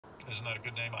Isn't that a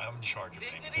good name? I'm in charge of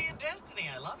naming. Dignity and Destiny.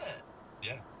 I love it.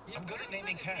 Yeah. I'm good at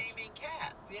naming cats. Naming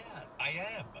cats, yes. I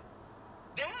am.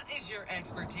 That is your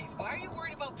expertise. Why are you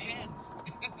worried about pens?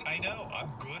 I know. I'm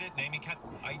good at naming cats.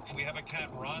 We have a cat,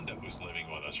 Rhonda, who's living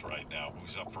with us right now,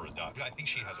 who's up for adoption. I think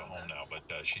she has a home now, but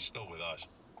she's still with us.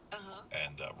 Uh-huh.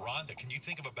 And Rhonda, can you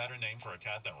think of a better name for a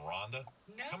cat than Rhonda?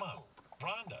 No. Come on.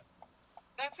 Rhonda.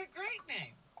 That's a great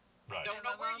name. Right. Don't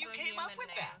know where you came up with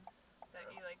that.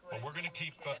 You, like, Well, we're going to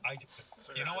keep...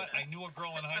 you know what? I knew a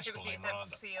girl in high school named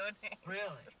Rhonda.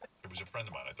 Really? It was a friend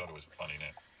of mine. I thought it was a funny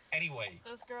name. Anyway.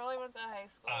 This girl I went to high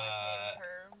school with named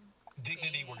her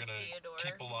Dignity, we're going to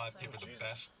keep alive, so give her the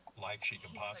best life she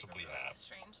can possibly like a really have.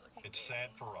 strange-looking It's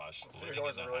sad baby. for us living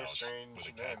Theodore in is a the really house strange with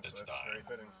a name, cat so that's that's very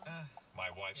dying. fitting. My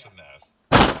wife's a nest.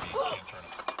 We can't turn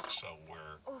it. So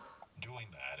we're doing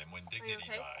that. And when Dignity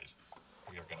okay? dies,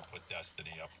 we are going to put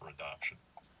Destiny up for adoption.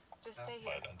 Just stay here.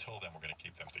 But until then, we're going to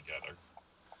keep them together.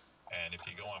 And if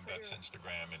you go on Beth's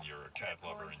Instagram and you're a cat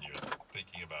lover and you're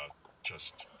thinking about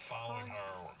just following her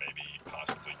or maybe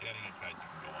possibly getting a cat, you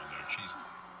can go on there.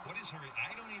 What is her? I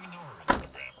don't even know her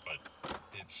Instagram, but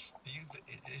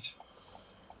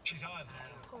she's on.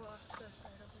 Pull off the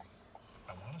side over here.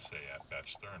 I want to say at Beth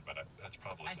Stern, but that's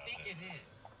probably I not think it.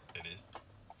 it is. It is?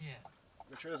 Yeah.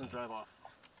 Make sure it doesn't drive off.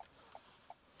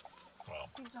 Well,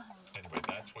 He's behind me. anyway,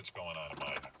 that's what's going on in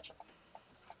my house.